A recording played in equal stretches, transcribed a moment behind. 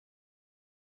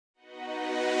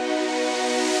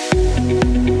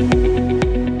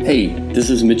Hey, this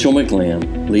is Mitchell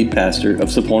McLam, lead pastor of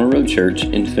Sapona Road Church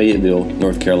in Fayetteville,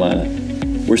 North Carolina.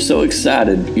 We're so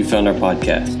excited you found our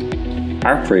podcast.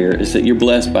 Our prayer is that you're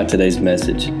blessed by today's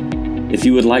message. If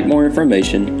you would like more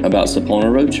information about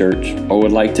Sapona Road Church or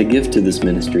would like to give to this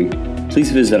ministry,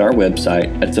 please visit our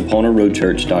website at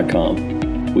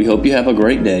saponaroadchurch.com. We hope you have a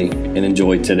great day and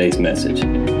enjoy today's message.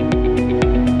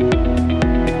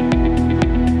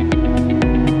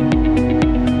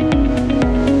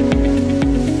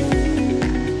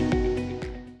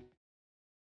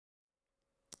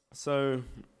 So,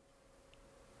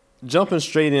 jumping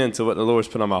straight into what the Lord's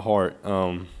put on my heart,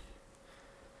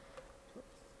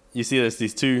 you see there's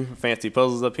these two fancy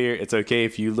puzzles up here. It's okay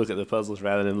if you look at the puzzles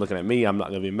rather than looking at me. I'm not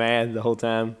going to be mad the whole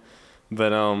time.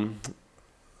 But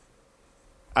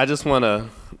I just want to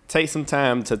take some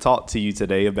time to talk to you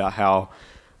today about how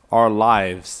our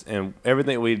lives and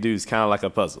everything we do is kind of like a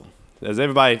puzzle. Does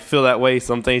everybody feel that way?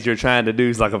 Some things you're trying to do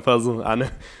is like a puzzle. I know,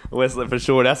 Wesley, for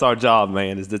sure, that's our job,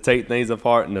 man, is to take things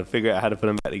apart and to figure out how to put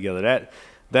them back together.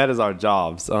 That is our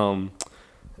jobs.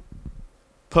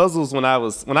 Puzzles, when I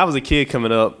was a kid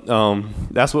coming up,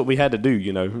 that's what we had to do,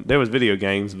 you know. There was video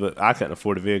games, but I couldn't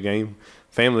afford a video game.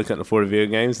 Family couldn't afford a video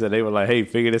game, so they were like, hey,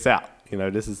 figure this out. You know,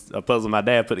 this is a puzzle my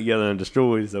dad put together and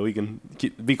destroyed so we can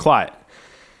be quiet.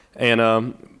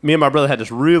 And me and my brother had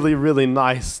this really, really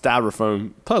nice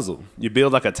styrofoam puzzle. You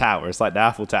build like a tower. It's like the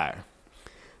Eiffel Tower.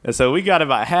 And so we got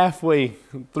about halfway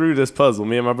through this puzzle,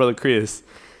 me and my brother Chris.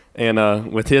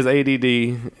 And with his ADD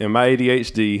and my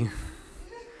ADHD,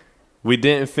 we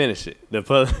didn't finish it.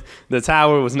 The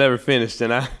tower was never finished.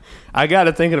 And I got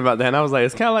to thinking about that. And I was like,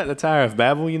 it's kind of like the Tower of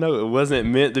Babel. You know, it wasn't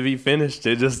meant to be finished.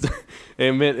 It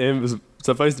meant it was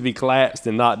supposed to be collapsed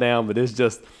and knocked down. But it's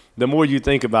just, the more you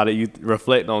think about it, you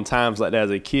reflect on times like that as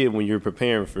a kid when you're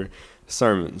preparing for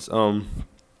sermons.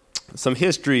 Some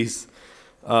histories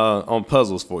on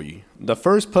puzzles for you. The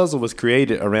first puzzle was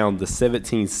created around the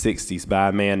 1760s by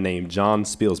a man named John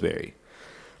Spilsbury.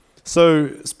 So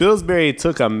Spilsbury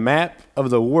took a map of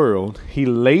the world, he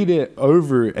laid it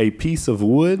over a piece of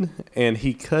wood, and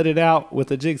he cut it out with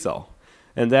a jigsaw.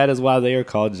 And that is why they are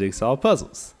called jigsaw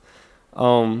puzzles.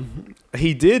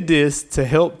 He did this to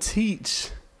help teach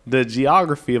the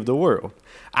geography of the world.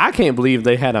 I can't believe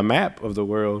they had a map of the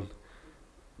world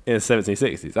in the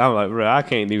 1760s. I'm like, bro, I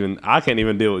can't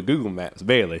even deal with Google Maps,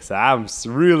 barely. So I'm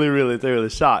really, really thoroughly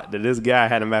shocked that this guy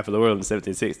had a map of the world in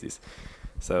the 1760s.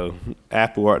 So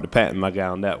Apple art to patent my guy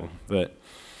on that one. But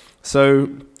so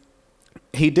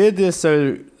he did this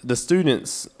so the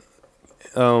students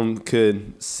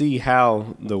could see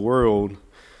how the world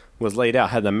was laid out,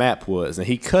 how the map was, and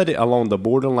he cut it along the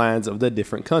borderlines of the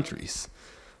different countries.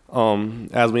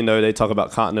 As we know, they talk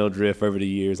about continental drift over the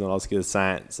years and all this good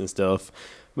science and stuff.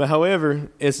 But however,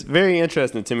 it's very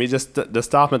interesting to me just to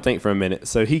stop and think for a minute.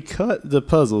 So he cut the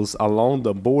puzzles along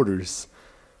the borders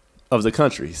of the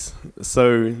countries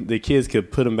so the kids could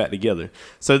put them back together.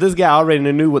 So this guy already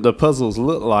knew what the puzzles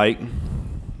looked like,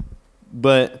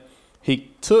 but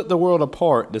he took the world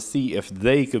apart to see if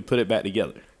they could put it back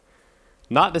together.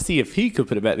 Not to see if he could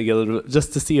put it back together, but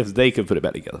just to see if they could put it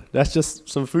back together. That's just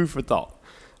some food for thought.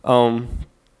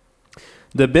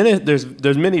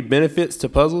 There's many benefits to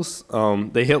puzzles.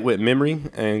 They help with memory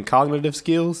and cognitive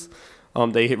skills.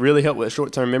 They really help with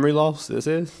short-term memory loss, it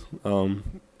says.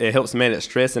 It helps manage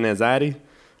stress and anxiety.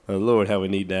 Oh, Lord, how we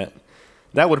need that.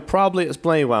 That would probably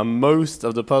explain why most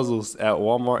of the puzzles at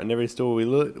Walmart and every store we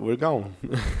looked were gone.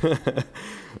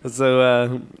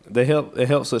 So it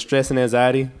helps with stress and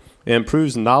anxiety. It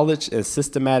improves knowledge and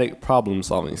systematic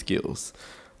problem-solving skills.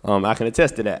 I can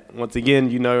attest to that. Once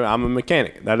again, you know, I'm a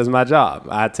mechanic. That is my job.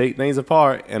 I take things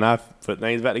apart and I put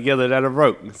things back together that are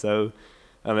broken. So,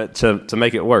 to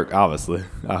make it work, obviously,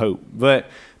 I hope. But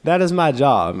that is my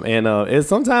job, and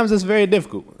sometimes it's very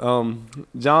difficult.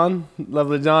 John,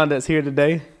 lovely John, that's here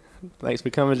today. Thanks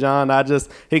for coming, John.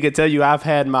 He could tell you I've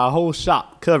had my whole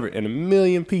shop covered in a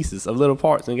million pieces of little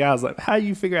parts, and guys like, how do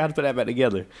you figure out how to put that back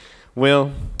together?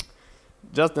 Well,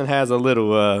 Justin has a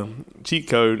little cheat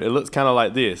code. It looks kind of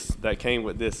like this that came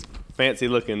with this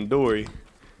fancy-looking Dory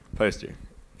poster,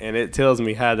 and it tells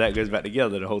me how that goes back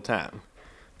together the whole time.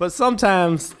 But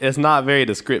sometimes it's not very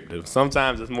descriptive.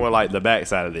 Sometimes it's more like the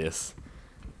backside of this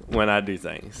when I do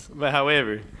things. But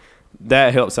however,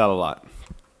 that helps out a lot.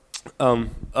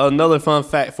 Another fun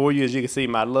fact for you is you can see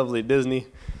my lovely Disney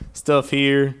stuff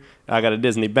here. I got a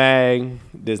Disney bag,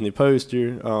 Disney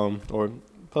poster, or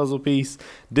puzzle piece.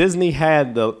 Disney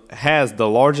has the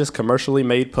largest commercially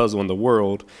made puzzle in the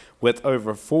world with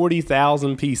over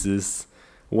 40,000 pieces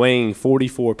weighing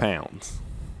 44 pounds.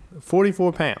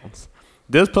 44 pounds.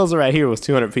 This puzzle right here was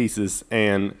 200 pieces,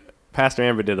 and Pastor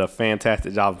Amber did a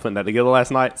fantastic job of putting that together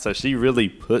last night. So she really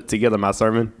put together my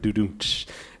sermon.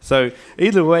 So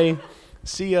either way,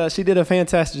 she did a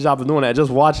fantastic job of doing that.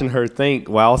 Just watching her think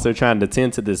while also trying to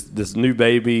tend to this new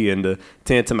baby and to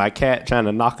tend to my cat, trying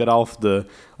to knock it off the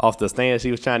stand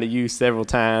she was trying to use several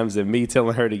times, and me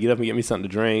telling her to get up and get me something to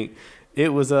drink.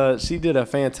 It was she did a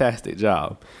fantastic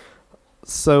job.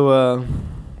 So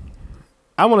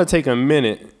I want to take a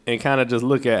minute and kind of just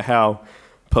look at how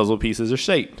puzzle pieces are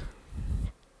shaped.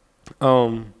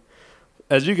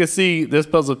 As you can see, this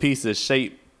puzzle piece is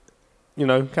shaped,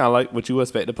 kind of like what you would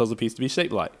expect a puzzle piece to be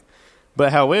shaped like.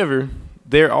 But however,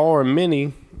 there are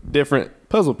many different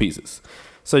puzzle pieces.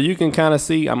 So you can kind of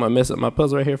see, I'm going to mess up my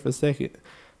puzzle right here for a second.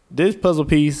 This puzzle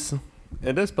piece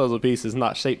and this puzzle piece is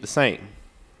not shaped the same.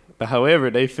 But however,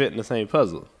 they fit in the same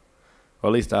puzzle. Or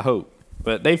at least I hope.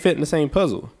 But they fit in the same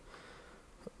puzzle.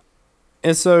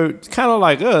 And so, kind of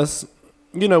like us,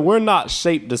 we're not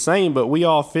shaped the same, but we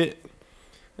all fit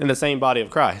in the same body of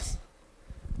Christ.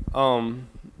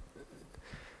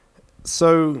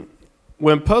 So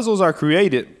when puzzles are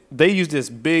created, they use this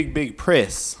big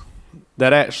press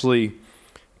that actually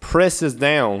presses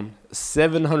down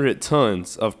 700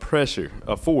 tons of pressure,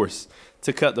 of force,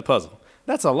 to cut the puzzle.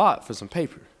 That's a lot for some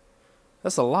paper.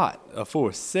 That's a lot of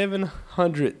force,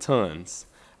 700 tons.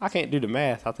 I can't do the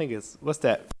math. I think it's, what's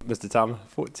that, Mr. Thomas?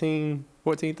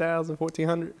 14,000,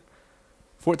 1,400?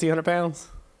 1,400 pounds?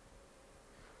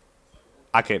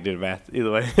 I can't do the math either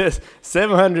way.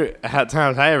 700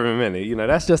 times however many,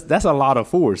 that's a lot of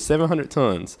force, 700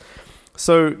 tons.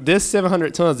 So this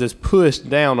 700 tons is pushed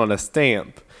down on a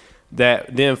stamp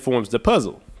that then forms the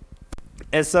puzzle.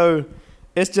 And so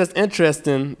it's just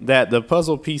interesting that the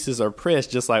puzzle pieces are pressed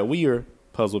just like we are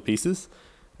puzzle pieces.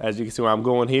 As you can see where I'm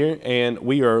going here. And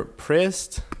we are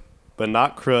pressed but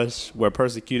not crushed. We're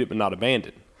persecuted but not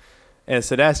abandoned. And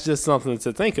so that's just something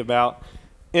to think about.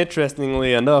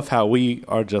 Interestingly enough, how we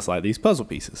are just like these puzzle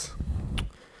pieces.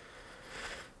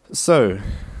 So,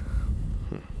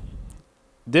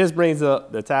 this brings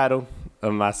up the title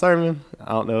of my sermon.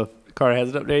 I don't know if Carter has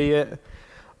it up there yet.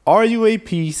 Are you a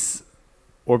piece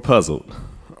or puzzled?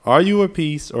 Are you a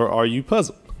piece or are you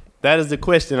puzzled? That is the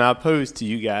question I pose to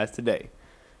you guys today.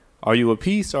 Are you a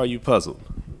piece or are you puzzled?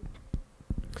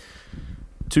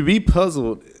 To be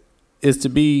puzzled is to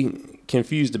be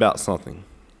confused about something.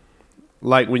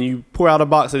 Like when you pour out a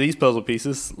box of these puzzle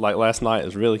pieces, like last night,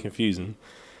 it's really confusing.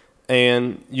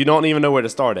 And you don't even know where to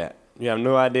start at. You have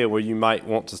no idea where you might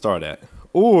want to start at.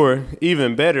 Or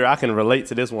even better, I can relate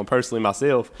to this one personally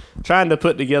myself, trying to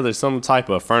put together some type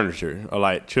of furniture or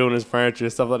like children's furniture,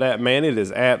 stuff like that. Man, it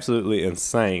is absolutely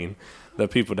insane. The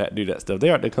people that do that stuff, they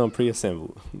ought to come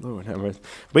pre-assembled. Lord have mercy.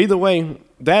 But either way,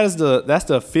 that's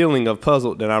the feeling of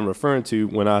puzzled that I'm referring to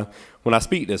when I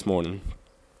speak this morning.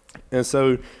 And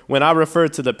so when I refer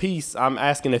to the piece, I'm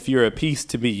asking if you're a piece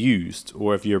to be used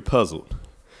or if you're puzzled.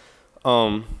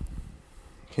 Continuing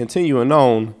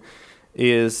on,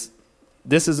 this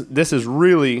is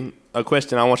really a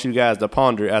question I want you guys to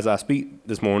ponder as I speak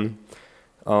this morning.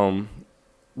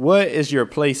 What is your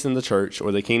place in the church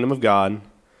or the kingdom of God?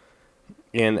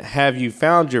 And have you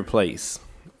found your place?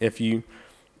 If you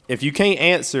can't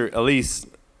answer at least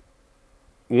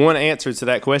one answer to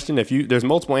that question, there's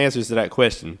multiple answers to that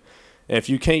question. If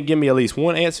you can't give me at least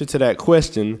one answer to that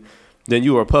question, then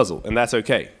you are puzzled, and that's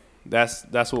okay. That's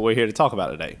what we're here to talk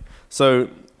about today. So,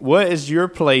 what is your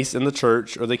place in the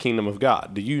church or the kingdom of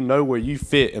God? Do you know where you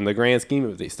fit in the grand scheme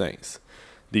of these things?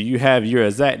 Do you have your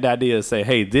exact idea to say,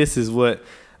 hey, this is what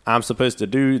I'm supposed to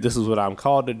do, this is what I'm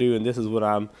called to do, and this is what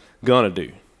I'm going to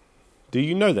do? Do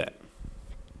you know that?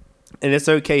 And it's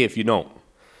okay if you don't.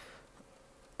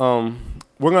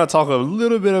 We're going to talk a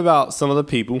little bit about some of the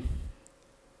people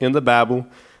in the Bible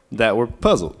that were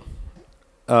puzzled.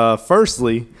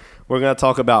 Firstly, we're going to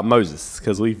talk about Moses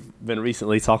because we've been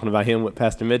recently talking about him with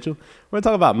Pastor Mitchell. We're going to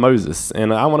talk about Moses,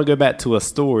 and I want to go back to a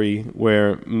story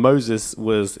where Moses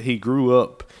he grew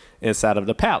up inside of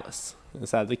the palace,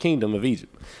 inside the kingdom of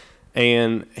Egypt.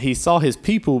 And he saw his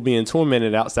people being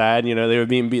tormented outside. They were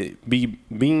being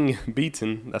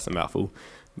beaten, that's a mouthful,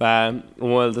 by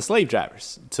one of the slave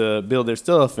drivers to build their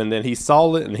stuff. And then he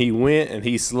saw it, and he went and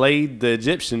he slayed the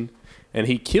Egyptian, and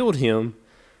he killed him,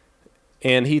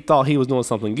 and he thought he was doing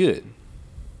something good.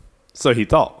 So he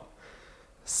thought.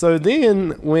 So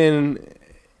then when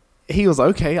he was like,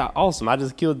 okay, awesome, I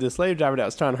just killed this slave driver that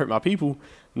was trying to hurt my people.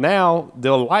 Now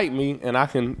they'll like me and I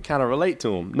can kind of relate to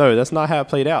them. No, that's not how it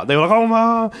played out. They were like, oh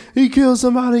my, he killed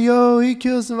somebody, he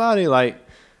killed somebody. Like,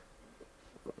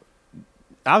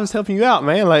 I was helping you out,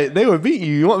 man. Like, they would beat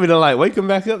you. You want me to like wake him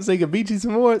back up so he could beat you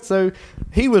some more? So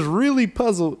he was really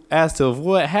puzzled as to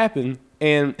what happened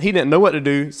and he didn't know what to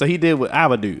do, so he did what I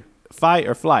would do, fight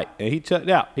or flight, and he checked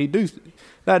out.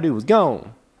 That dude was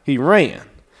gone. He ran.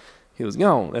 He was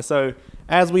gone. And so,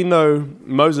 as we know,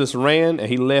 Moses ran and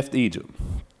he left Egypt.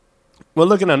 We'll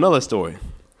look at another story.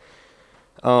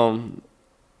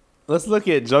 Let's look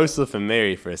at Joseph and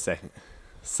Mary for a second.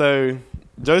 So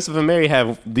Joseph and Mary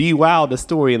have the wildest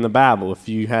story in the Bible, if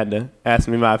you had to ask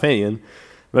me my opinion,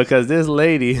 because this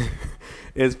lady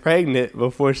is pregnant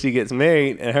before she gets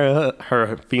married, and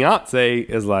her fiance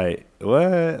is like,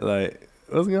 what? Like,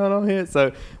 what's going on here?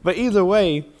 So, but either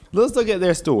way, let's look at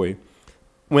their story.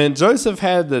 When Joseph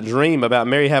had the dream about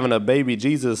Mary having a baby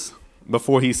Jesus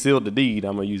before he sealed the deed,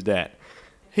 I'm going to use that,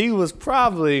 he was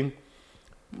probably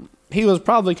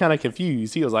kind of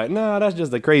confused. He was like, nah, that's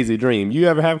just a crazy dream. You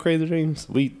ever have crazy dreams?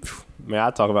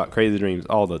 I talk about crazy dreams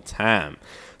all the time.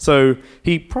 So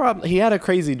he had a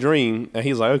crazy dream, and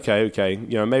he's like, okay,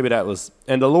 maybe that was,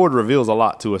 and the Lord reveals a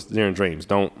lot to us during dreams.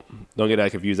 Don't get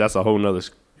that confused. That's a whole nother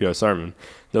sermon.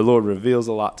 The Lord reveals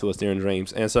a lot to us during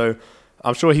dreams. And so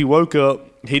I'm sure he woke up,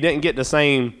 he didn't get the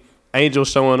same angel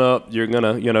showing up, you're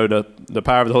gonna, the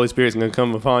power of the Holy Spirit is gonna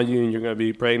come upon you, and you're gonna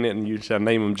be pregnant, and you shall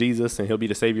name him Jesus, and he'll be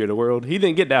the Savior of the world. He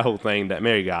didn't get that whole thing that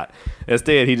Mary got.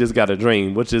 Instead, he just got a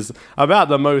dream, which is about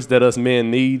the most that us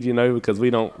men need, because we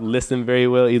don't listen very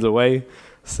well either way.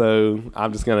 So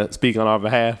I'm just gonna speak on our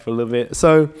behalf for a little bit.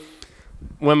 So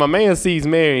when my man sees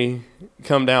Mary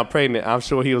come down pregnant, I'm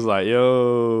sure he was like,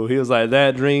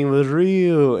 that dream was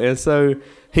real. And so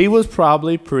he was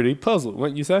probably pretty puzzled,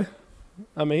 wouldn't you say?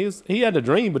 I mean, he had a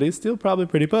dream, but he's still probably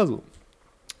pretty puzzled.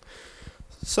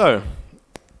 So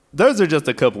those are just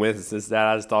a couple instances that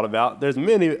I just thought about. There's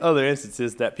many other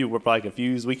instances that people were probably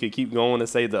confused. We could keep going and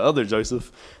say the other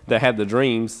Joseph that had the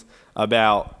dreams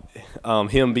about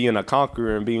him being a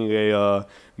conqueror and being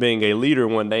a leader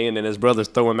one day, and then his brothers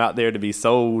throw him out there to be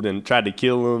sold and tried to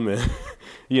kill him.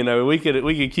 And we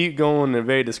could keep going and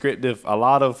very descriptive. A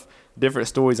lot of different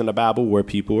stories in the Bible where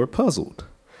people are puzzled.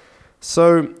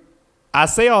 So I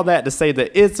say all that to say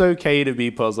that it's okay to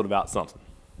be puzzled about something.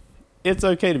 It's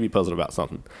okay to be puzzled about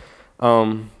something.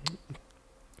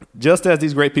 Just as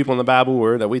these great people in the Bible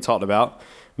were that we talked about,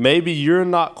 maybe you're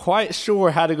not quite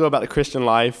sure how to go about the Christian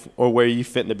life or where you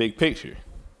fit in the big picture.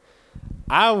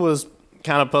 I was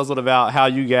kind of puzzled about how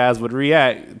you guys would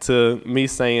react to me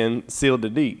saying seal the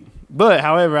deed. But,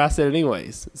 however, I said it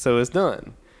anyways, so it's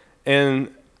done.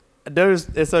 And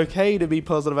it's okay to be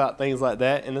puzzled about things like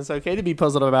that, and it's okay to be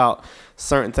puzzled about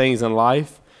certain things in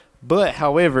life. But,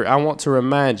 however, I want to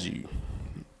remind you,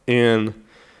 in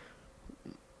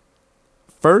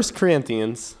 1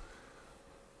 Corinthians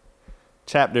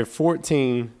chapter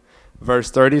 14, verse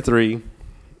 33,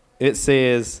 it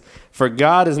says, "For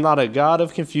God is not a God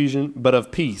of confusion, but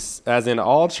of peace, as in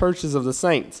all churches of the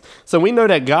saints." So we know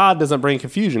that God doesn't bring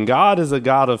confusion. God is a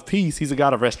God of peace. He's a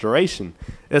God of restoration.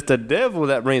 It's the devil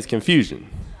that brings confusion.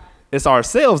 It's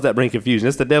ourselves that bring confusion.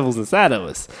 It's the devil's inside of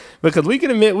us. Because we can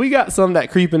admit we got some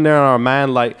that creep in there in our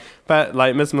mind, like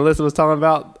Miss Melissa was talking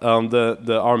about.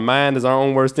 Our mind is our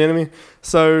own worst enemy.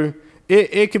 So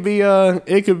it could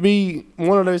be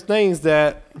one of those things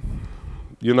that,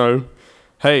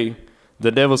 hey,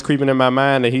 the devil's creeping in my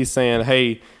mind and he's saying,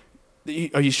 hey,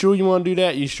 are you sure you want to do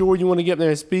that? You sure you want to get up there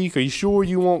and speak? Are you sure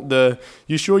you want to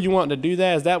do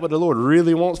that? Is that what the Lord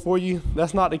really wants for you?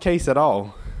 That's not the case at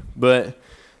all. But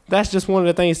that's just one of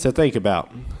the things to think about.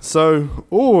 So,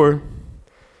 or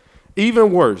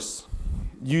even worse,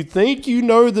 you think you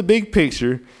know the big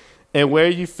picture and where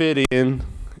you fit in,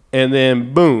 and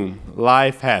then boom,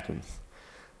 life happens.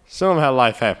 Show them how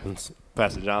life happens,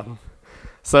 Pastor Jonathan.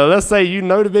 So let's say you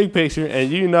know the big picture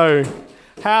and you know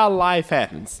how life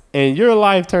happens, and your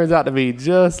life turns out to be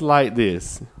just like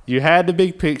this. You had the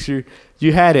big picture,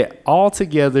 you had it all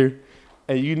together,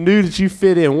 and you knew that you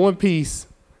fit in one piece,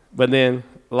 but then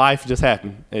life just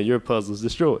happened and your puzzle's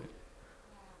destroyed.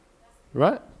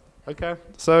 Right? Okay.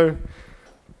 So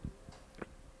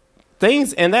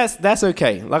things, and that's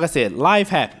okay. Like I said, life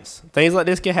happens. Things like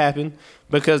this can happen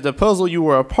because the puzzle you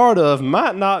were a part of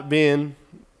might not been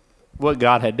what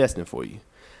God had destined for you.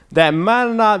 That might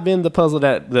not have been the puzzle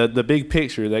that the big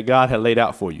picture that God had laid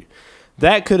out for you.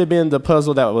 That could have been the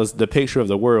puzzle that was the picture of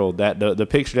the world, that the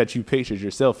picture that you pictured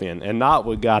yourself in, and not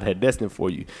what God had destined for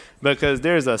you. Because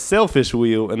there's a selfish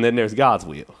will and then there's God's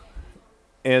will.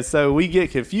 And so we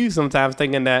get confused sometimes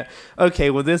thinking that, okay,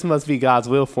 well, this must be God's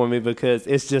will for me because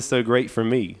it's just so great for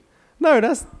me. No,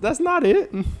 that's not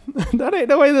it. That ain't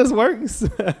the way this works.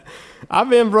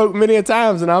 I've been broke many a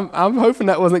times, and I'm hoping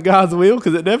that wasn't God's will,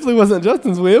 because it definitely wasn't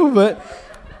Justin's will, but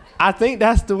I think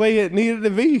that's the way it needed to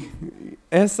be.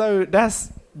 And so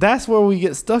that's that's where we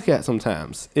get stuck at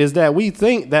sometimes, is that we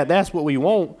think that that's what we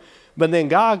want, but then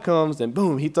God comes and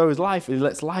boom, he throws life. He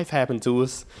lets life happen to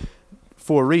us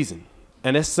for a reason.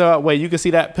 And it's so that way you can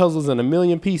see that puzzle's in a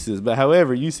million pieces, but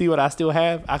however, you see what I still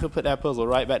have? I could put that puzzle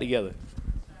right back together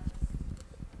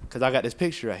because I got this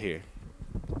picture right here.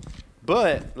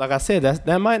 But like I said,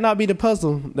 that might not be the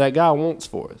puzzle that God wants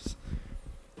for us.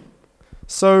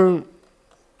 So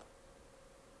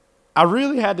I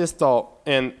really had this thought,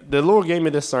 and the Lord gave me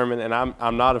this sermon, and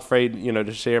I'm not afraid,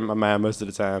 to share my mind most of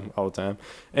the time, all the time.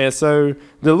 And so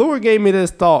the Lord gave me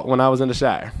this thought when I was in the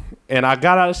shower. And I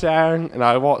got out of the shower, and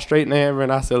I walked straight in Amber,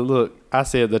 and I said, look,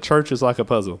 the church is like a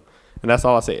puzzle. And that's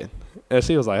all I said. And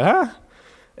she was like, huh?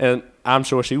 And I'm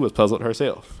sure she was puzzled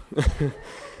herself.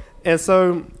 And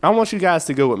so I want you guys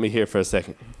to go with me here for a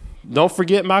second. Don't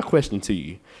forget my question to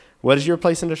you. What is your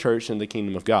place in the church in the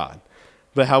kingdom of God?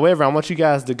 But however, I want you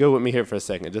guys to go with me here for a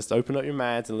second. Just open up your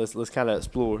minds and let's kind of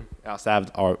explore outside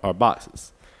our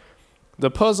boxes. The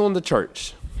puzzle in the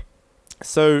church.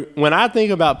 So when I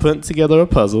think about putting together a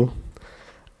puzzle,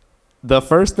 the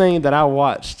first thing that I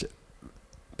watched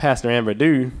Pastor Amber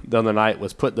do the other night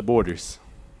was put the borders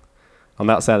on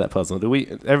the outside of that puzzle.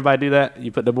 Everybody do that?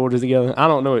 You put the borders together? I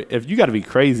don't know. If you got to be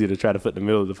crazy to try to put the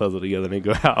middle of the puzzle together and then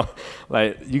go out.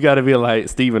 Like, you got to be like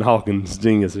Stephen Hawking's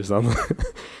genius or something.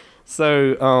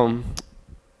 So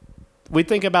we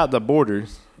think about the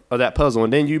borders of that puzzle,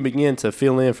 and then you begin to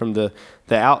fill in from the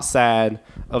outside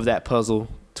of that puzzle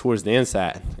towards the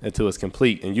inside until it's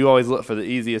complete. And you always look for the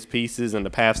easiest pieces and the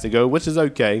paths to go, which is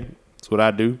okay. That's what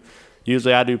I do.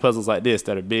 Usually I do puzzles like this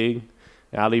that are big,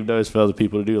 and I leave those for other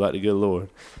people to do, like the good Lord.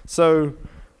 So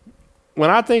when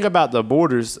I think about the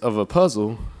borders of a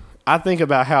puzzle, I think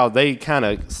about how they kind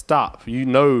of stop. You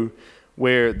know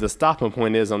where the stopping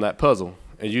point is on that puzzle,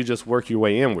 and you just work your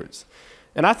way inwards.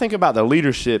 And I think about the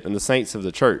leadership and the saints of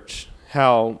the church,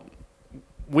 how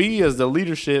we as the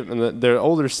leadership and the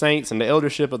older saints and the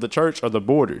eldership of the church are the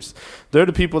borders. They're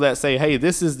the people that say, hey,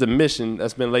 this is the mission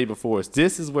that's been laid before us.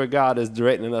 This is where God is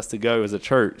directing us to go as a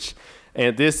church.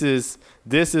 And this is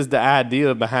the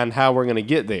idea behind how we're going to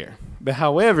get there. But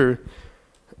however,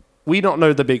 we don't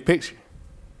know the big picture.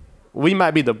 We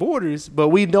might be the borders, but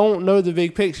we don't know the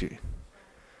big picture.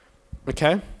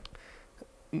 Okay?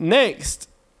 Next,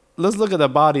 let's look at the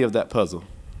body of that puzzle.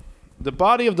 The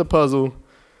body of the puzzle,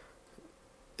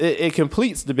 it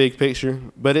completes the big picture,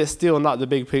 but it's still not the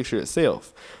big picture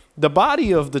itself. The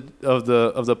body of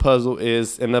the puzzle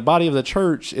is, and the body of the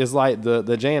church is like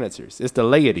the janitors. It's the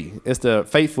laity. It's the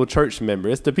faithful church member.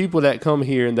 It's the people that come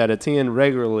here and that attend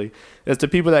regularly. It's the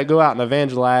people that go out and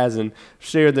evangelize and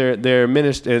share their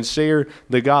ministry and share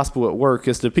the gospel at work.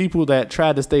 It's the people that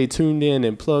try to stay tuned in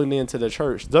and plugged into the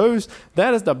church.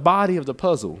 That is the body of the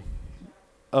puzzle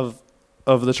of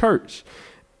the church.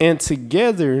 And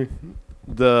together,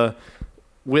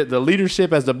 with the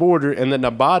leadership as the border, and then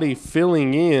the body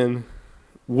filling in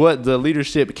what the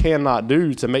leadership cannot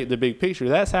do to make the big picture.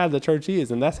 That's how the church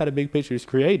is, and that's how the big picture is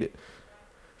created.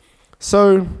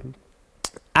 So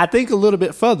I think a little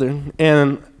bit further,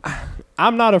 and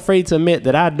I'm not afraid to admit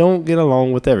that I don't get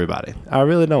along with everybody. I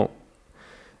really don't.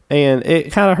 And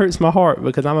it kind of hurts my heart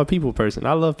because I'm a people person.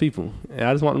 I love people, and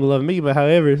I just want them to love me, but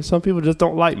however, some people just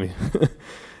don't like me.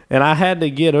 And I had to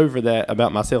get over that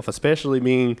about myself, especially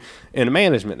being in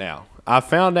management now. I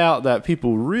found out that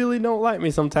people really don't like me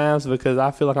sometimes because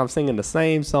I feel like I'm singing the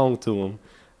same song to them.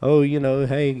 Oh,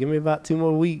 hey, give me about 2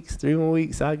 more weeks, 3 more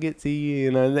weeks, I'll get to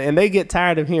you. And they get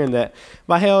tired of hearing that.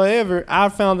 But however, I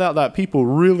found out that people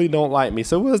really don't like me.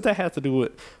 So what does that have to do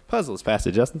with puzzles,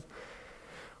 Pastor Justin?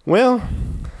 Well,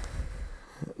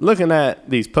 looking at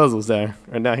these puzzles that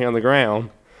are down here on the ground,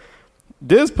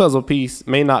 this puzzle piece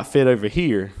may not fit over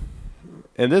here,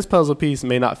 and this puzzle piece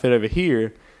may not fit over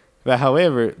here, but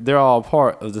however, they're all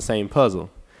part of the same puzzle.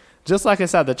 Just like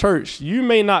inside the church, you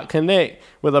may not connect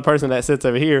with a person that sits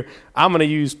over here. I'm going to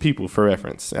use people for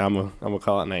reference. I'm going to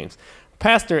call out names.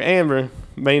 Pastor Amber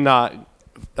may not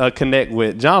connect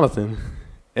with Jonathan,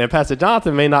 and Pastor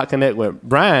Jonathan may not connect with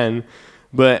Brian,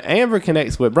 but Amber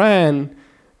connects with Brian,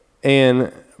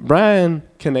 and Brian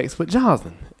connects with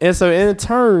Jonathan. And so in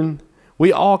turn,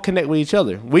 we all connect with each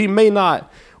other. We may not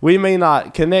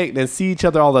connect and see each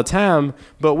other all the time,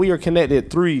 but we are connected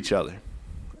through each other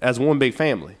as one big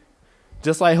family.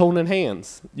 Just like holding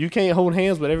hands. You can't hold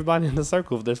hands with everybody in the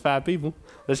circle if there's 5 people,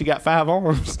 unless you got 5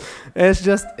 arms. And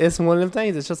it's one of them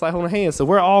things. It's just like holding hands. So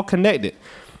we're all connected.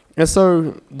 And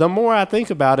so the more I think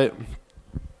about it,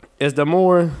 is the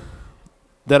more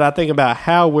that I think about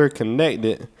how we're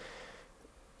connected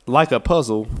like a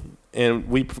puzzle, and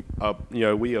we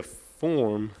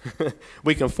conform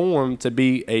we conform to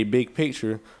be a big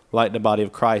picture like the body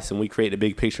of Christ, and we create a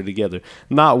big picture together.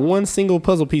 Not one single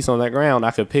puzzle piece on that ground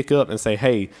I could pick up and say,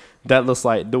 hey, that looks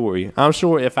like Dory. I'm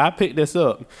sure if I picked this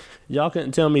up, y'all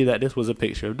couldn't tell me that this was a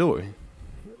picture of Dory.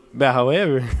 But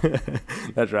however,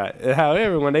 that's right.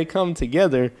 However, when they come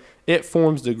together, it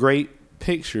forms the great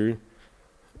picture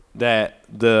that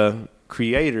the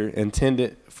Creator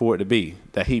intended for it to be,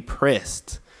 that he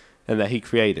pressed and that he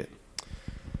created.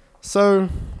 So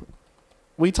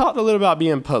we talked a little about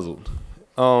being puzzled.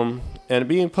 And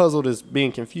being puzzled is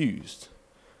being confused.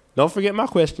 Don't forget my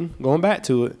question, going back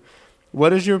to it.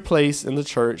 What is your place in the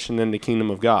church and in the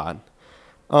kingdom of God?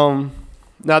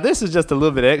 Now, this is just a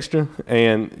little bit extra,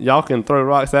 and y'all can throw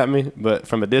rocks at me, but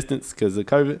from a distance because of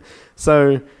COVID.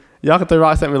 So y'all can throw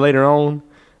rocks at me later on.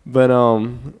 But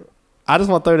I just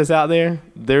want to throw this out there.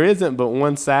 There isn't but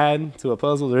one side to a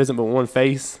puzzle. There isn't but one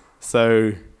face.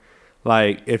 So,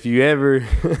 like, if you ever...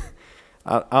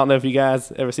 I don't know if you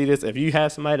guys ever see this. If you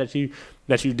have somebody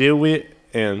that you deal with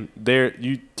and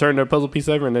you turn their puzzle piece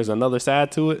over and there's another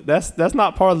side to it, that's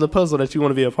not part of the puzzle that you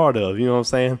want to be a part of. You know what I'm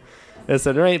saying? And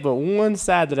so there ain't but one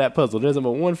side to that puzzle. There isn't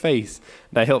but one face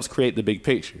that helps create the big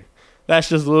picture. That's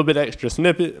just a little bit extra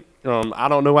snippet. I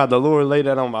don't know why the Lord laid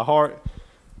that on my heart.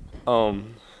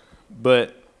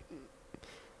 But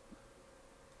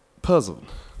puzzled.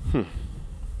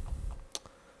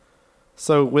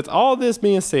 So with all this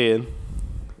being said,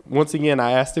 once again,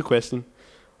 I asked the question,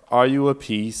 are you a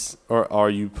piece or are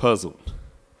you puzzled?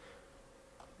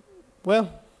 Well,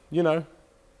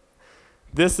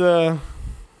 this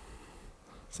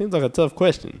seems like a tough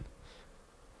question,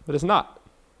 but it's not.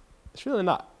 It's really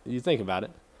not. You think about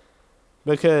it.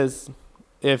 Because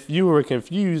if you were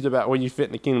confused about where you fit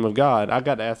in the kingdom of God, I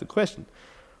got to ask the question,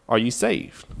 are you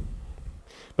saved?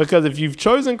 Because if you've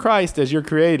chosen Christ as your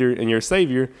creator and your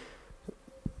savior,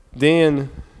 then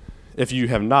if you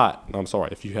have not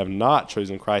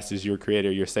chosen Christ as your creator,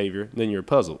 your savior, then you're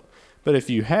puzzled. But if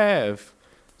you have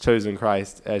chosen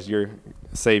Christ as your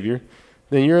savior,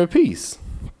 then you're at peace.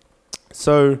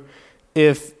 So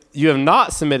if you have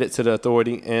not submitted to the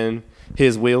authority and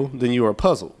his will, then you are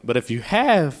puzzled. But if you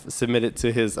have submitted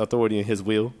to his authority and his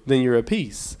will, then you're at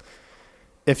peace.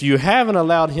 If you haven't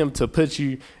allowed him to put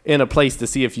you in a place to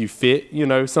see if you fit,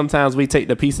 sometimes we take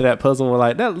the piece of that puzzle and we're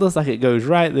like, that looks like it goes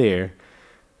right there.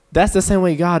 That's the same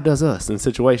way God does us in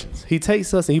situations. He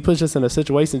takes us and he puts us in a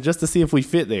situation just to see if we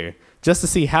fit there, just to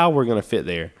see how we're going to fit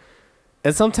there.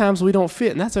 And sometimes we don't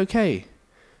fit, and that's okay.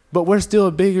 But we're still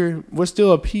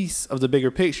a piece of the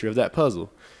bigger picture of that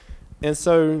puzzle. And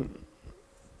so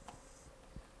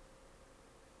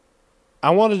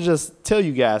I want to just tell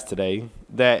you guys today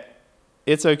that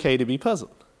it's okay to be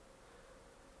puzzled.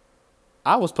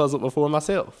 I was puzzled before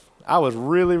myself. I was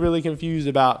really, really confused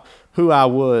about who I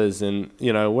was and,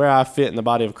 where I fit in the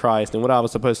body of Christ and what I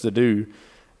was supposed to do.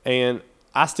 And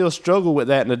I still struggle with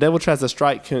that. And the devil tries to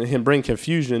strike and bring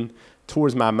confusion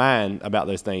towards my mind about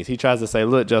those things. He tries to say,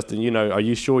 look, Justin, are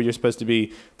you sure you're supposed to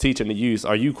be teaching the youth?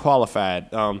 Are you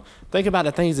qualified? Think about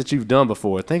the things that you've done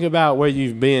before. Think about where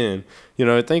you've been.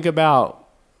 Think about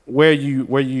where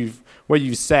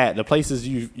you've sat, the places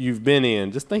you've been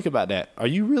in. Just think about that. Are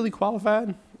you really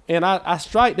qualified? And I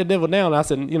strike the devil down. I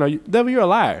said, devil, you're a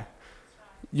liar.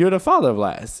 You're the father of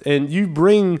lies. And you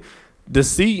bring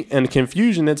deceit and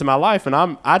confusion into my life,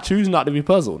 and I choose not to be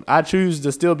puzzled. I choose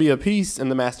to still be at peace in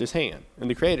the master's hand, in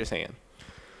the creator's hand.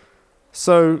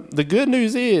 So the good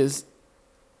news is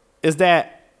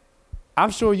that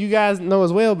I'm sure you guys know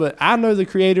as well, but I know the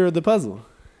creator of the puzzle.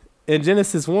 In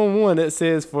Genesis 1:1, it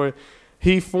says, for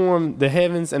he formed the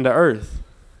heavens and the earth.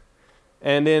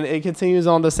 And then it continues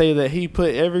on to say that he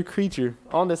put every creature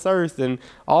on this earth and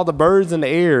all the birds in the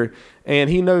air, and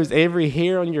he knows every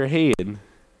hair on your head.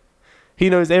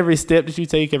 He knows every step that you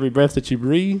take, every breath that you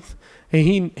breathe,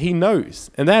 and he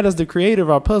knows. And that is the creator of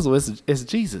our puzzle. It's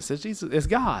Jesus. It's Jesus. It's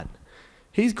God.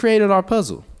 He's created our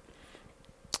puzzle.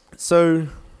 So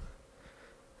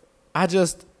I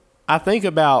think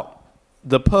about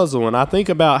the puzzle, and I think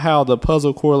about how the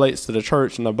puzzle correlates to the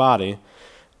church and the body.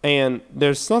 And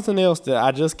there's something else that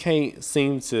I just can't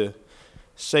seem to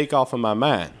shake off of my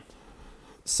mind.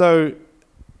 So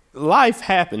life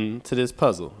happened to this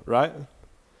puzzle, right?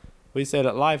 We said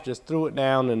that life just threw it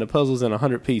down and the puzzle's in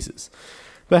 100 pieces.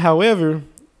 But however,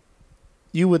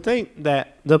 you would think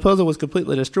that the puzzle was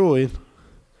completely destroyed.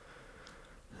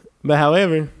 But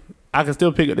however, I can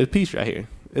still pick up this piece right here.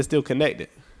 It's still connected.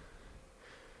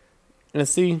 And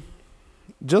see,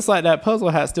 just like that puzzle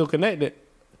had still connected,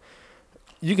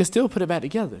 you can still put it back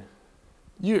together.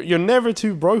 You're never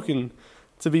too broken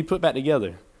to be put back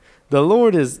together. The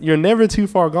Lord you're never too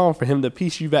far gone for him to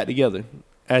piece you back together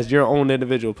as your own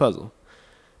individual puzzle.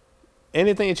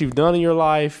 Anything that you've done in your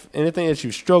life, anything that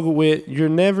you've struggled with, you're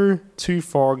never too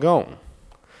far gone.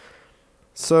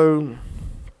 So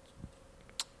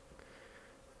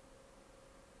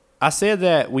I said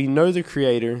that we know the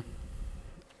creator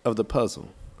of the puzzle.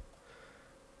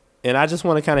 And I just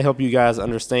want to kind of help you guys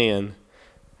understand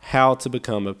how to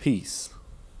become a piece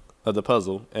of the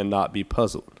puzzle and not be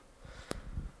puzzled.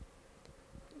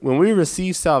 When we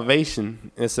receive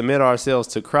salvation and submit ourselves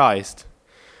to Christ,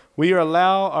 we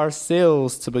allow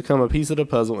ourselves to become a piece of the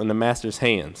puzzle in the Master's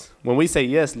hands. When we say,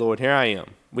 yes, Lord, here I am,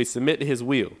 we submit to his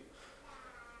will.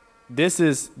 This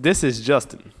is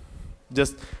Justin.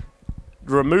 Just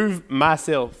remove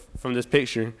myself from this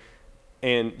picture,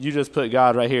 and you just put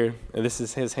God right here, and this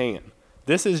is his hand.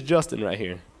 This is Justin right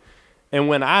here. And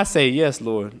when I say, yes,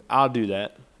 Lord, I'll do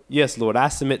that. Yes, Lord, I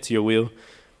submit to your will.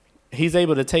 He's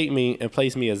able to take me and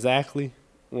place me exactly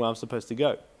where I'm supposed to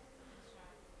go.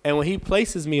 And when he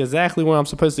places me exactly where I'm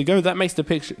supposed to go, that makes the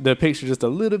picture just a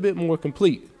little bit more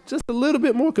complete. Just a little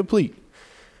bit more complete.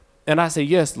 And I say,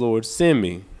 yes, Lord, send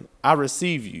me. I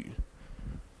receive you.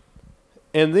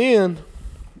 And then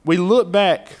we look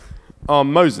back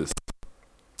on Moses.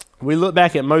 We look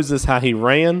back at Moses, how he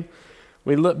ran.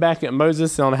 We look back at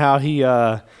Moses on how he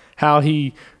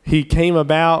came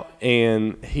about,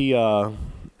 and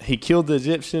he killed the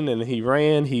Egyptian, and he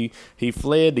ran. He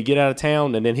fled to get out of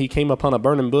town, and then he came upon a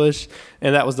burning bush,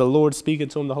 and that was the Lord speaking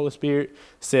to him. The Holy Spirit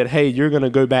said, hey, you're going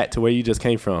to go back to where you just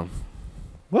came from.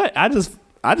 What? I just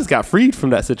got freed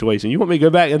from that situation. You want me to go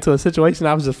back into a situation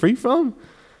I was just free from?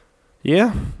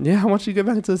 Yeah, I want you to go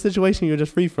back into a situation you're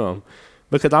just free from,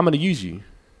 because I'm going to use you.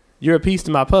 You're a piece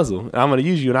to my puzzle, and I'm going to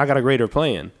use you, and I got a greater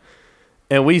plan.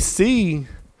 And we see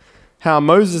how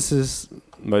Moses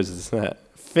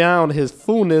found his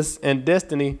fullness and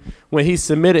destiny when he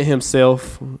submitted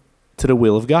himself to the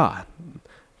will of God.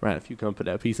 Right, if you come put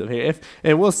that piece up here.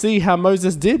 And we'll see how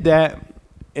Moses did that.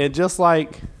 And just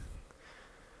like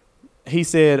he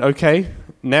said, okay,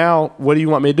 now what do you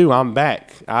want me to do? I'm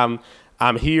back. I'm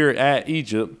here at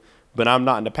Egypt, but I'm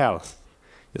not in the palace.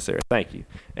 Yes, sir. Thank you.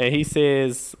 And he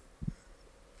says,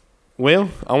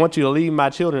 well, I want you to lead my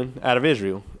children out of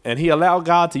Israel. And he allowed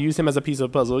God to use him as a piece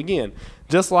of the puzzle again.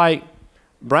 Just like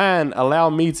Brian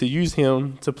allowed me to use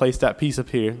him to place that piece up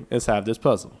here inside this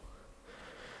puzzle.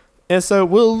 And so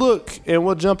we'll look and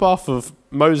we'll jump off of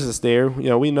Moses there. You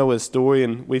know, we know his story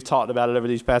and we've talked about it over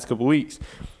these past couple of weeks.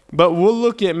 But we'll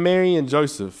look at Mary and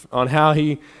Joseph on how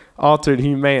he altered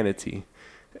humanity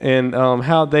and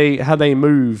how they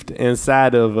moved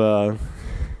inside of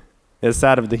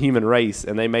the human race,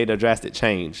 and they made a drastic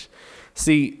change.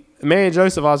 See, Mary and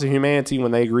Joseph altered humanity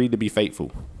when they agreed to be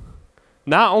faithful.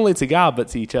 Not only to God, but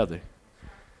to each other.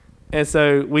 And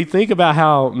so we think about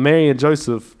how Mary and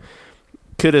Joseph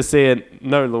could have said,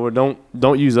 no, Lord,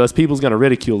 don't use us. People's going to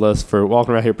ridicule us for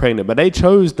walking around here pregnant. But they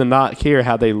chose to not care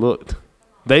how they looked.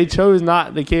 They chose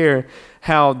not to care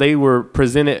how they were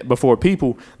presented before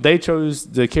people. They chose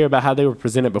to care about how they were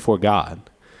presented before God.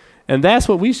 And that's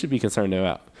what we should be concerned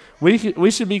about. We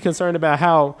should be concerned about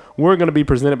how we're going to be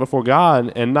presented before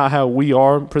God and not how we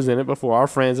are presented before our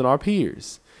friends and our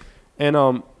peers. And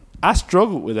I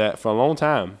struggled with that for a long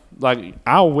time. Like,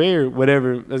 I'll wear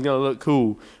whatever is going to look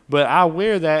cool, but I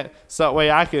wear that so that way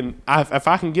if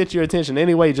I can get your attention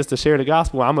anyway just to share the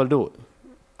gospel, I'm going to do it.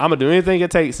 I'm going to do anything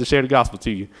it takes to share the gospel to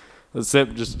you,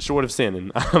 except just short of sinning.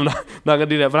 I'm not going to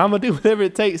do that, but I'm going to do whatever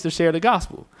it takes to share the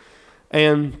gospel.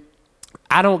 And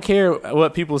I don't care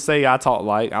what people say I talk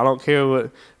like. I don't care what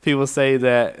people say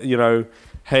that, you know,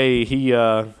 hey,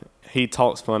 he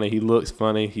talks funny, he looks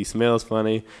funny, he smells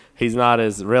funny, he's not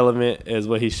as relevant as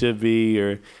what he should be,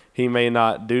 or he may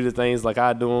not do the things like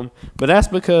I do them. But that's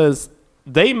because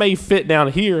they may fit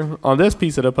down here on this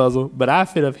piece of the puzzle, but I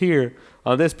fit up here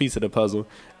on this piece of the puzzle.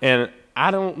 And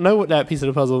I don't know what that piece of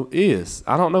the puzzle is.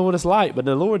 I don't know what it's like, but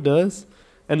the Lord does.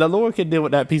 And the Lord can deal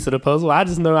with that piece of the puzzle. I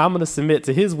just know I'm going to submit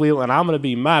to his will, and I'm going to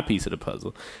be my piece of the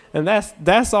puzzle. And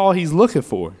that's all he's looking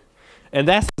for. And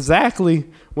that's exactly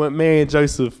what Mary and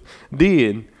Joseph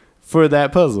did for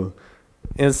that puzzle.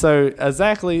 And so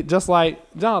exactly just like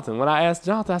Jonathan, when I asked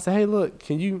Jonathan, I said, hey, look,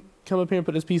 can you come up here and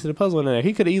put this piece of the puzzle in there?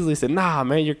 He could have easily said, nah,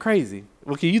 man, you're crazy.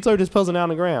 Well, can you throw this puzzle down on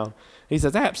the ground? He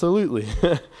says, absolutely.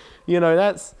 You know,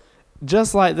 that's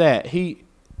just like that.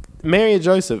 Mary and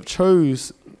Joseph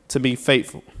chose to be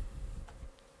faithful.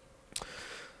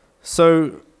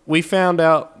 So we found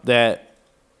out that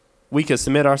we could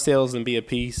submit ourselves and be at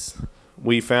peace.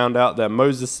 We found out that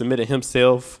Moses submitted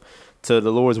himself to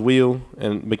the Lord's will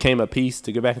and became a piece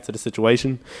to go back into the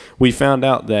situation, we found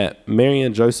out that Mary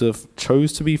and Joseph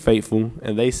chose to be faithful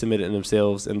and they submitted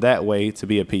themselves in that way to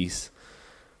be a piece.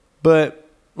 But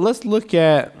let's look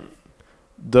at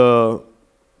the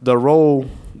role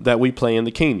that we play in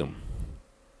the kingdom.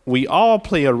 We all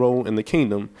play a role in the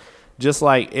kingdom, just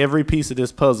like every piece of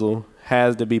this puzzle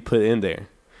has to be put in there.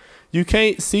 You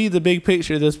can't see the big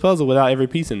picture of this puzzle without every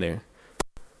piece in there.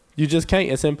 You just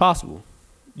can't. It's impossible.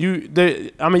 You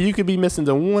could be missing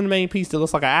the one main piece that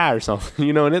looks like an eye or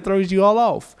something, and it throws you all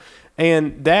off.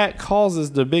 And that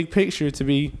causes the big picture to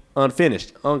be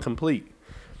unfinished, incomplete.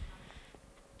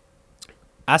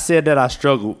 I said that I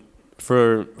struggled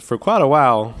for quite a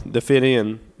while to fit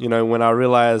in, when I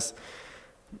realized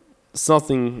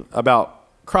something about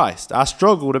Christ. I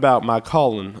struggled about my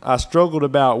calling. I struggled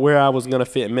about where I was going to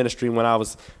fit in ministry when I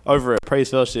was over at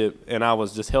Praise Fellowship and I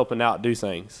was just helping out do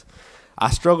things. I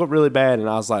struggled really bad, and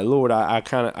I was like, Lord, I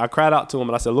cried out to him,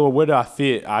 and I said, Lord, where do I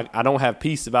fit? I don't have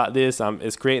peace about this.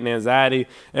 It's creating anxiety.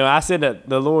 And I said that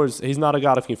the Lord's, he's not a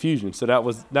God of confusion. So that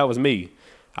was me.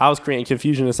 I was creating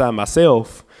confusion inside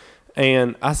myself.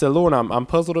 And I said, Lord, I'm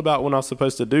puzzled about what I'm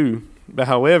supposed to do. But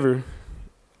however,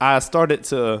 I started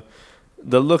to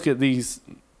look at these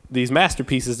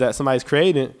masterpieces that somebody's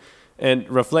created and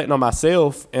reflecting on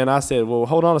myself. And I said, well,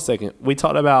 hold on a second. We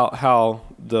talked about how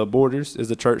the borders is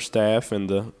the church staff and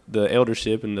the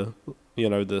eldership and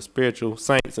the spiritual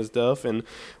saints and stuff. And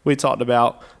we talked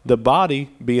about the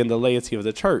body being the laity of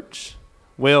the church.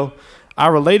 Well, I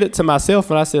related to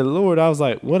myself and I said, Lord, I was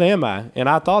like, what am I? And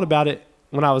I thought about it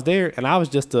when I was there, and I was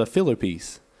just a filler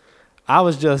piece. I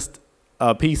was just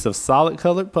a piece of solid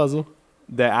colored puzzle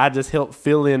that I just helped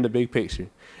fill in the big picture.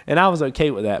 And I was okay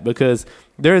with that because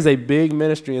there is a big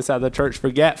ministry inside the church for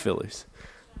gap fillers.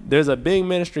 There's a big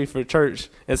ministry for church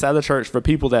inside the church for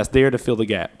people that's there to fill the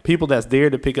gap, people that's there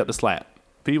to pick up the slack,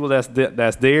 people that's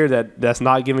there that's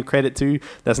not given credit to,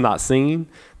 that's not seen.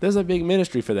 There's a big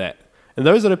ministry for that. And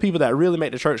those are the people that really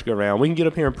make the church go around. We can get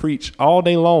up here and preach all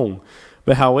day long.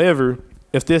 But however,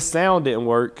 if this sound didn't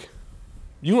work,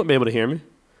 you wouldn't be able to hear me.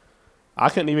 I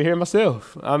couldn't even hear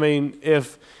myself. I mean,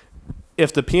 if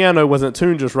the piano wasn't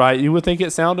tuned just right, you would think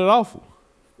it sounded awful.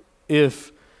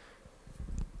 If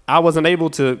I wasn't able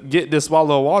to get this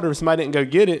swallow of water, if somebody didn't go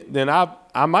get it, then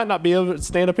I might not be able to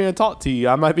stand up here and talk to you.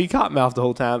 I might be cotton-mouthed the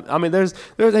whole time. I mean, there's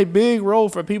a big role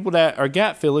for people that are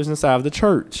gap fillers inside of the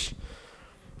church.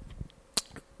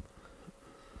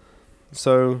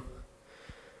 So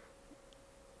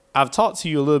I've talked to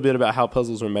you a little bit about how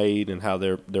puzzles are made and how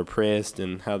they're pressed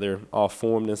and how they're all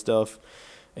formed and stuff.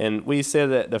 And we said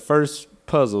that the first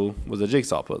puzzle was a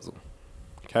jigsaw puzzle.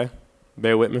 Okay?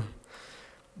 Bear with me.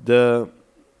 The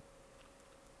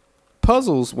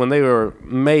puzzles, when they were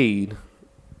made,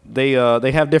 they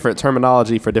have different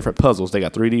terminology for different puzzles. They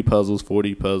got 3D puzzles,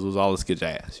 4D puzzles, all this good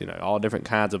jazz, all different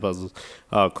kinds of puzzles,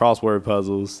 crossword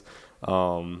puzzles,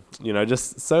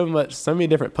 just so many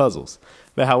different puzzles.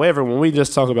 But however, when we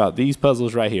just talk about these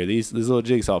puzzles right here, these little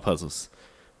jigsaw puzzles,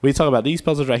 we talk about these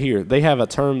puzzles right here. They have a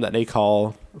term that they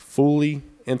call fully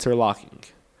interlocking.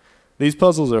 These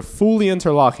puzzles are fully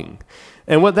interlocking.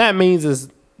 And what that means is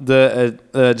the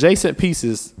adjacent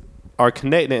pieces are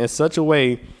connected in such a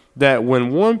way that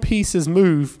when one piece is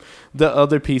moved, the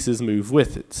other pieces move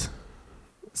with it.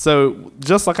 So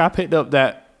just like I picked up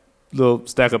that little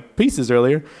stack of pieces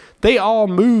earlier, they all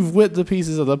move with the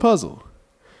pieces of the puzzle.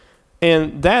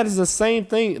 And that is the same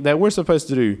thing that we're supposed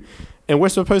to do. And we're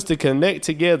supposed to connect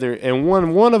together. And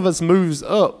when one of us moves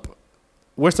up,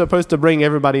 we're supposed to bring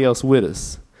everybody else with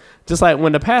us. Just like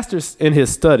when the pastor's in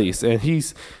his studies and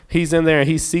he's in there and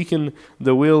he's seeking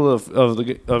the will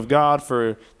of God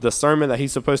for the sermon that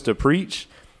he's supposed to preach,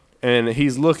 and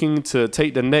he's looking to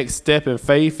take the next step in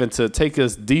faith and to take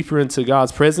us deeper into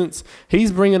God's presence,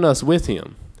 he's bringing us with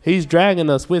him. He's dragging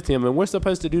us with him, and we're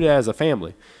supposed to do that as a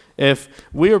family. If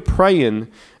we're praying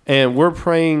and we're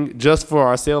praying just for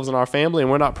ourselves and our family and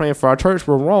we're not praying for our church,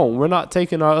 we're wrong. We're not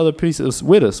taking our other pieces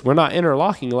with us. We're not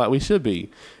interlocking like we should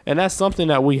be. And that's something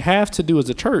that we have to do as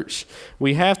a church.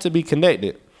 We have to be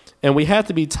connected. And we have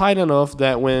to be tight enough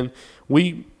that when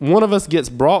one of us gets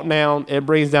brought down, it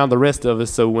brings down the rest of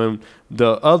us. So when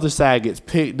the other side gets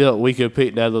picked up, we can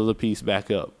pick that other piece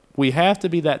back up. We have to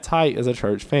be that tight as a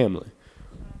church family.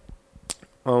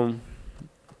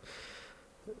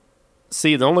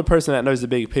 See, the only person that knows the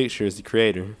big picture is the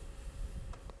Creator.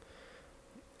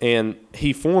 And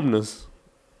he formed us,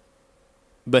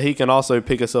 but he can also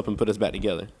pick us up and put us back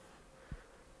together.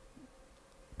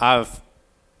 I've,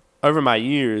 over my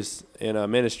years in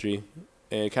ministry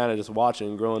and kind of just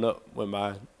watching, growing up with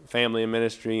my family in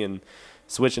ministry and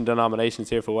switching denominations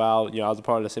here for a while. I was a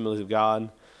part of the Assemblies of God.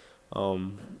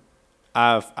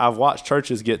 I've watched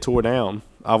churches get tore down.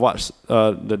 I've watched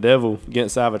the devil get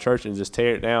inside of a church and just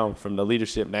tear it down from the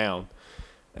leadership down.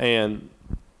 And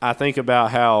I think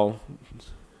about how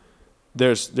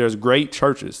there's great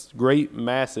churches, great,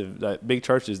 massive, big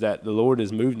churches that the Lord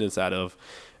has moved inside of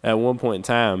at one point in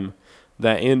time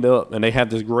that end up, and they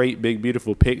have this great, big,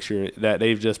 beautiful picture that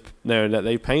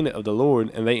they've painted of the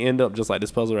Lord, and they end up just like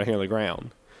this puzzle right here on the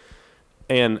ground.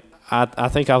 And I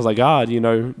think I was like, God,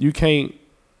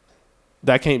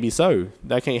 that can't be so.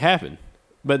 That can't happen.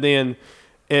 But then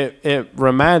it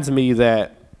reminds me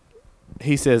that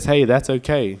he says, hey, that's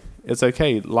okay. It's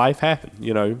okay. Life happened.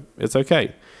 It's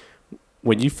okay.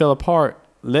 When you fell apart,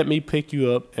 let me pick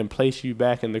you up and place you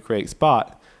back in the correct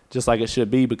spot, just like it should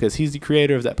be, because he's the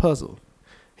creator of that puzzle.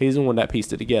 He's the one that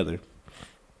pieced it together.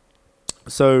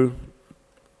 So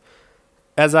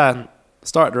as I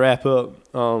start to wrap up,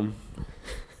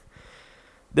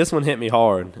 this one hit me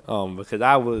hard because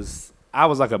I was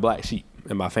like a black sheep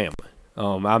in my family.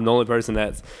 I'm the only person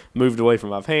that's moved away from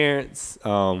my parents.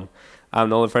 I'm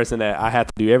the only person that I have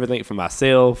to do everything for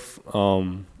myself.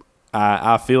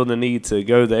 I feel the need to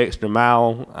go the extra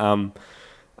mile.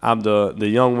 I'm the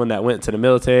young one that went to the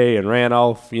military and ran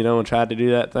off, and tried to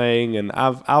do that thing. And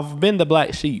I've been the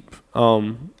black sheep.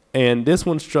 And this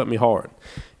one struck me hard,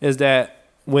 is that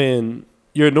when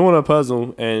you're doing a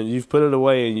puzzle and you've put it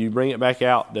away and you bring it back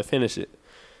out to finish it,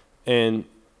 and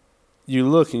you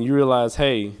look and you realize,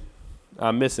 hey,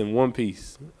 I'm missing one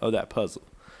piece of that puzzle.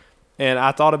 And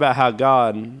I thought about how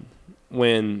God,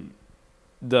 when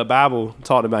the Bible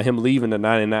talked about him leaving the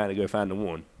 99 to go find the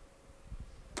one,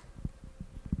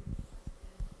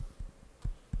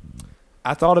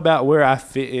 I thought about where I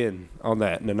fit in on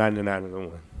that, the 99 and the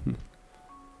one.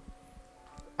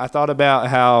 I thought about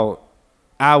how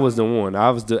I was the one. I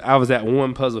was that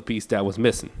one puzzle piece that was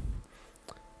missing.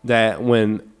 That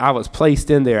when I was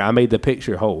placed in there, I made the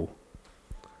picture whole.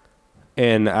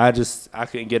 And I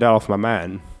couldn't get it off my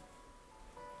mind.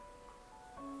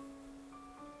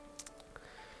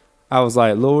 I was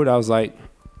like, Lord,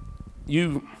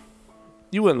 you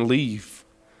wouldn't leave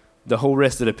the whole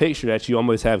rest of the picture that you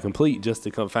almost have complete just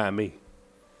to come find me.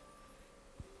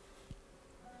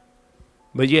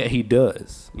 But yet he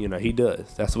does. He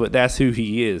does. That's who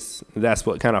he is. That's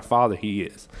what kind of father he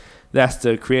is. That's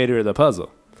the creator of the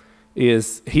puzzle.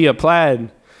 Is he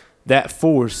applied that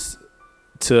force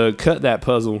to cut that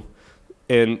puzzle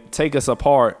and take us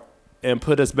apart and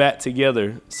put us back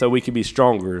together so we can be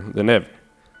stronger than ever.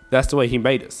 That's the way he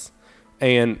made us.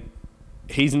 And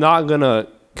he's not going to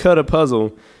cut a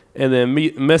puzzle and then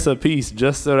miss a piece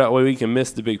just so that way we can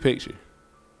miss the big picture.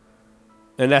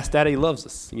 And that's that he loves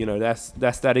us.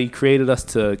 That's that he created us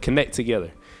to connect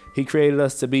together. He created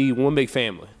us to be one big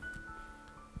family.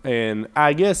 And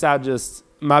I guess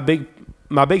my big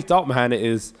thought behind it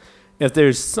is, if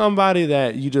there's somebody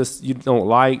that you don't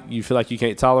like, you feel like you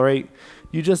can't tolerate,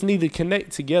 you just need to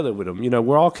connect together with them.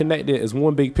 We're all connected as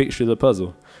one big picture of the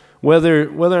puzzle. Whether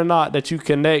or not that you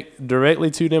connect directly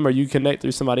to them or you connect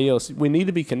through somebody else, we need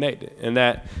to be connected, and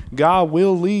that God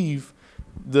will leave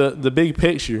the big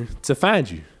picture to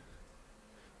find you.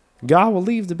 God will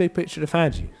leave the big picture to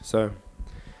find you. So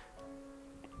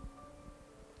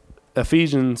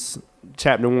Ephesians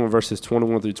chapter 1 verses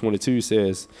 21 through 22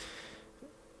 says,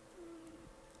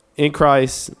 in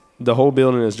Christ, the whole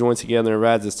building is joined together and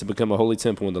rises to become a holy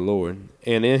temple in the Lord.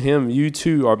 And in him, you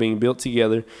too are being built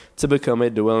together to become a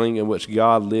dwelling in which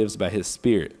God lives by his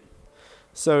Spirit.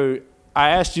 So I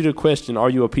asked you the question, are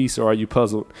you a piece or are you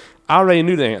puzzled? I already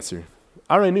knew the answer.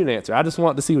 I just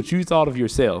wanted to see what you thought of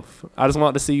yourself. I just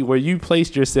wanted to see where you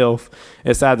placed yourself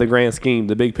inside the grand scheme,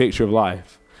 the big picture of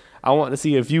life. I wanted to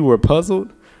see if you were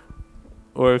puzzled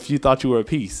or if you thought you were a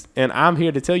piece. And I'm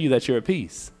here to tell you that you're a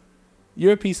piece.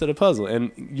 You're a piece of the puzzle,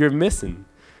 and you're missing.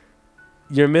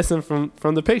 You're missing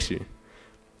from the picture.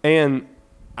 And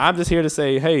I'm just here to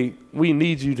say, hey, we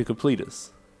need you to complete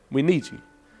us. We need you.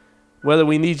 Whether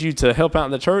we need you to help out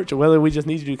in the church or whether we just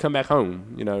need you to come back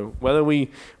home, whether we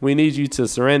need you to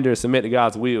surrender and submit to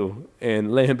God's will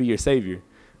and let him be your savior.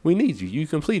 We need you. You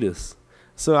complete us.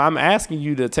 So I'm asking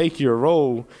you to take your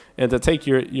role and to take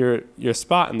your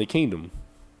spot in the kingdom.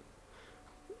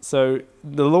 So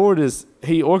the Lord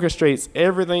he orchestrates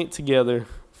everything together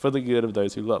for the good of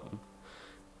those who love him.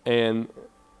 And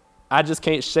I just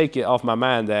can't shake it off my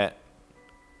mind that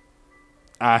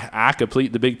I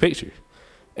complete the big picture.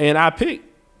 And I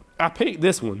picked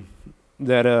this one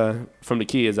that from the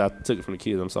kids. I took it from the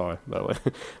kids, I'm sorry, by the way.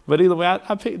 But either way,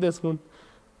 I picked this one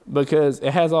because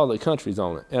it has all the countries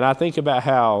on it. And I think about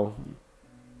how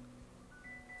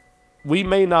we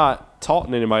may not talk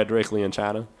to anybody directly in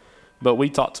China, but we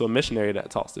talk to a missionary that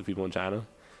talks to people in China.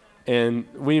 And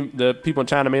the people in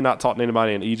China may not talk to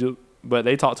anybody in Egypt, but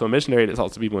they talk to a missionary that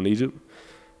talks to people in Egypt.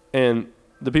 And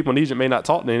the people in Egypt may not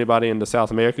talk to anybody in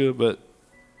South America, but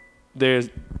there's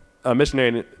a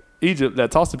missionary in Egypt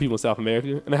that talks to people in South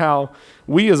America. And how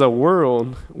we as a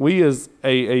world, we as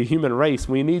a human race,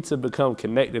 we need to become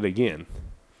connected again.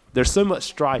 There's so much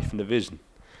strife and division.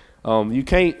 You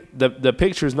can't, the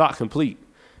picture is not complete.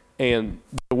 And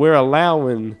we're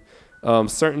allowing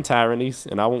certain tyrannies,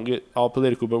 and I won't get all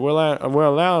political, but we're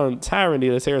allowing tyranny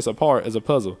to tear us apart as a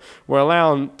puzzle. We're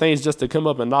allowing things just to come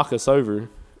up and knock us over,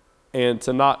 and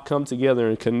to not come together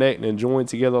and connect and join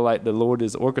together like the Lord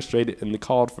is orchestrated and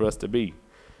called for us to be.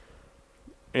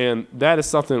 And that is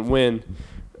something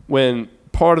when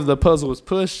part of the puzzle is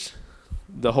pushed,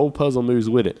 the whole puzzle moves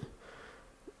with it.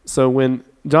 So when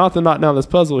Jonathan knocked down this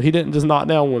puzzle, he didn't just knock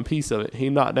down one piece of it. He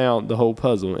knocked down the whole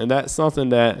puzzle. And that's something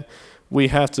that we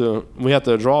have to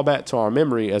draw back to our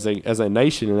memory as a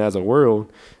nation and as a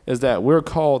world, is that we're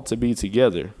called to be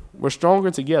together. We're stronger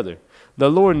together. The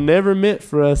Lord never meant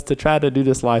for us to try to do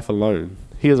this life alone.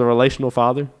 He is a relational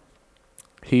Father.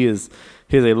 He is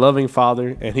a loving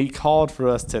Father, and He called for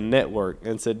us to network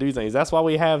and to do things. That's why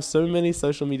we have so many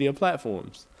social media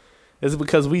platforms. It's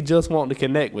because we just want to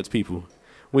connect with people.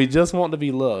 We just want to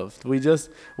be loved. We just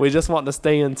want to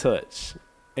stay in touch.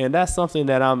 And that's something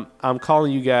that I'm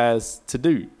calling you guys to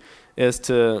do, is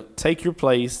to take your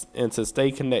place and to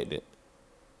stay connected,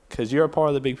 because you're a part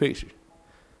of the big picture.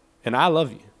 And I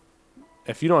love you.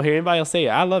 If you don't hear anybody else say it,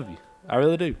 I love you. I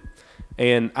really do.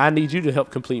 And I need you to help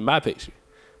complete my picture,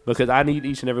 because I need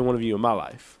each and every one of you in my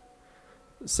life.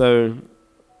 So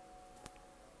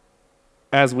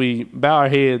as we bow our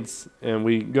heads and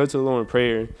we go to the Lord in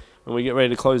prayer and we get ready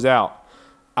to close out,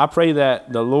 I pray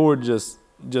that the Lord just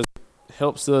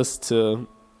helps us to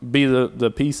be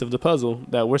the piece of the puzzle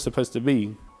that we're supposed to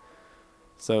be.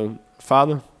 So,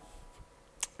 Father,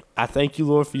 I thank you,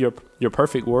 Lord, for your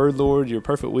perfect word, Lord, your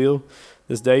perfect will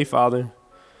this day, Father.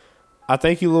 I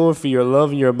thank you, Lord, for your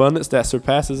love and your abundance that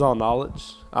surpasses all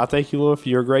knowledge. I thank you, Lord, for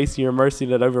your grace and your mercy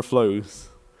that overflows.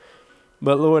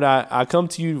 But, Lord, I come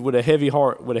to you with a heavy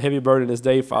heart, with a heavy burden this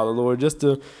day, Father, Lord, just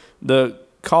to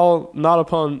call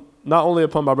not only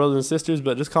upon my brothers and sisters,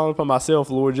 but just calling upon myself,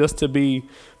 Lord, just to be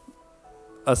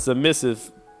a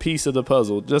submissive piece of the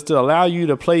puzzle, just to allow you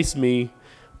to place me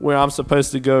where I'm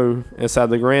supposed to go inside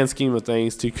the grand scheme of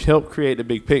things to help create the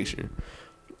big picture.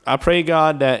 I pray,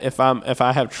 God, that if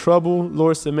I have trouble,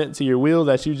 Lord, submitting to your will,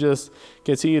 that you just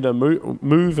continue to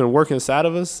move and work inside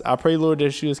of us. I pray, Lord,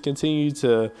 that you just continue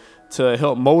to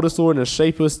help mold us, Lord, and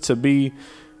shape us to be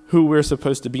who we're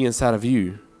supposed to be inside of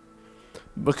you.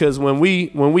 Because when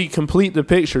we complete the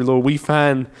picture, Lord, we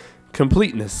find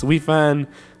completeness. We find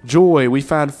joy. We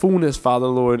find fullness, Father,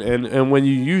 Lord. And when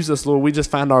you use us, Lord, we just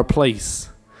find our place.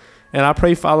 And I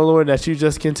pray, Father, Lord, that you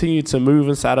just continue to move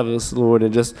inside of us, Lord,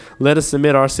 and just let us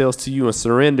submit ourselves to you and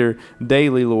surrender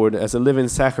daily, Lord, as a living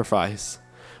sacrifice.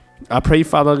 I pray,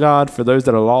 Father God, for those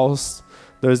that are lost,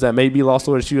 those that may be lost,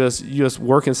 Lord, that you just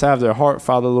work inside of their heart,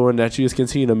 Father, Lord, and that you just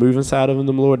continue to move inside of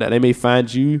them, Lord, that they may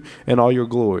find you and all your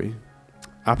glory.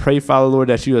 I pray, Father, Lord,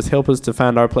 that you just help us to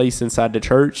find our place inside the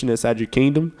church and inside your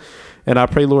kingdom. And I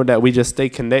pray, Lord, that we just stay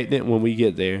connected when we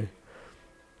get there.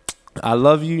 I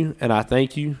love you and I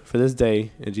thank you for this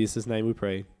day. In Jesus' name we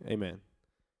pray. Amen.